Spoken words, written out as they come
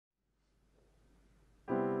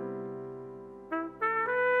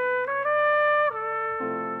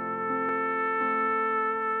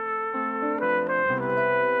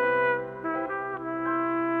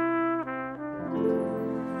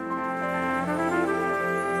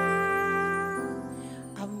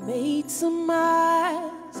need some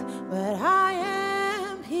miles, but I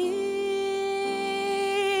am here.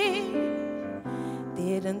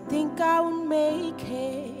 Didn't think I would make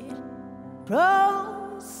it,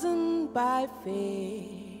 frozen by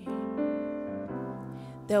fear.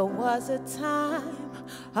 There was a time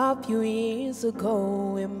a few years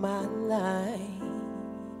ago in my life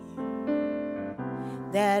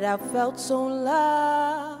that I felt so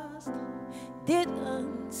lost,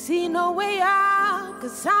 didn't see no way out,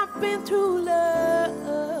 'cause I've been through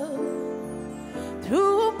love,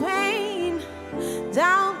 through pain,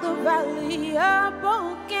 down the valley up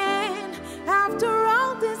again. After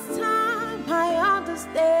all this time I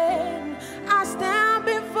understand, I stand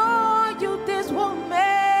before you, this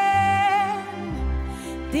woman.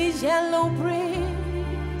 These yellow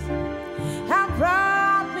bricks have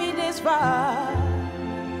brought me this far.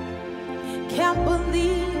 Can't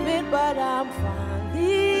believe it, but I'm finally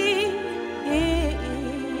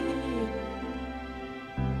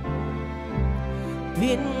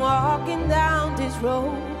been walking down this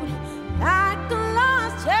road like a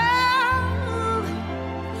lost child,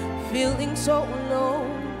 feeling so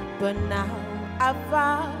alone, but now I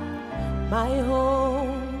found my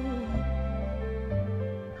home.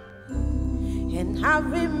 And I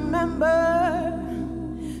remember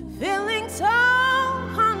feeling so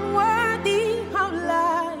unworthy of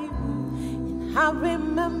life. And I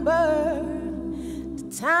remember the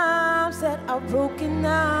times that I've broken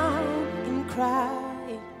down and cried.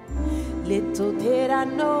 Little did I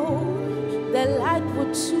know the light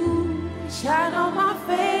would soon shine on my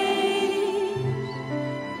face,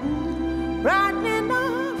 brightening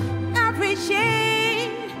up every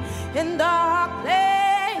shade and dark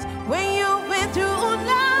place. When you've been through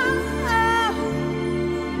love,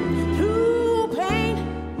 through pain,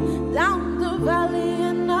 down the valley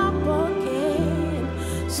and up again,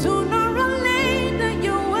 sooner or later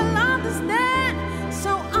you will understand.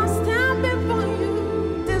 So I stand before you,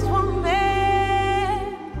 this woman.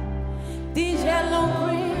 These yellow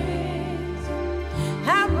bricks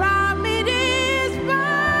have brought me this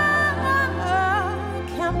far.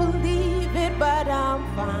 Can't believe it, but I'm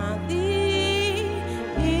finally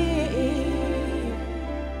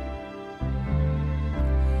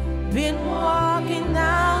been walking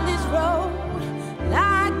down this road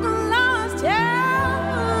like a lost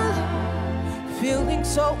child, feeling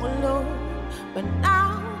so alone, but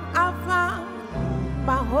now I found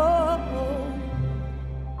my home.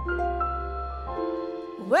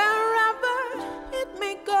 Wherever it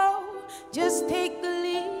may go, just take the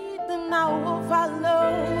lead and I will follow.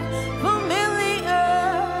 Familiar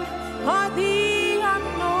or the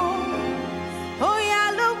unknown, oh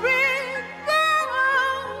yellow brick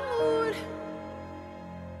road,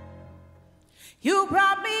 you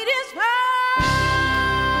brought me this far.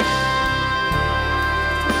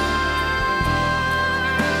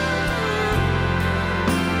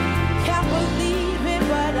 Can't believe it,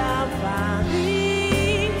 but I'm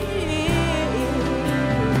finally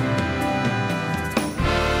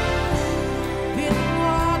been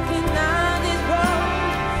walking down this road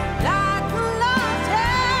like a lost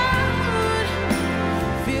child,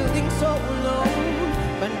 feeling so alone,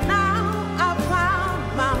 but now I found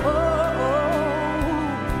my home.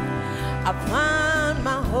 I found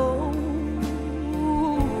my home.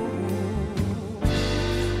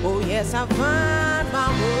 Oh yes, I found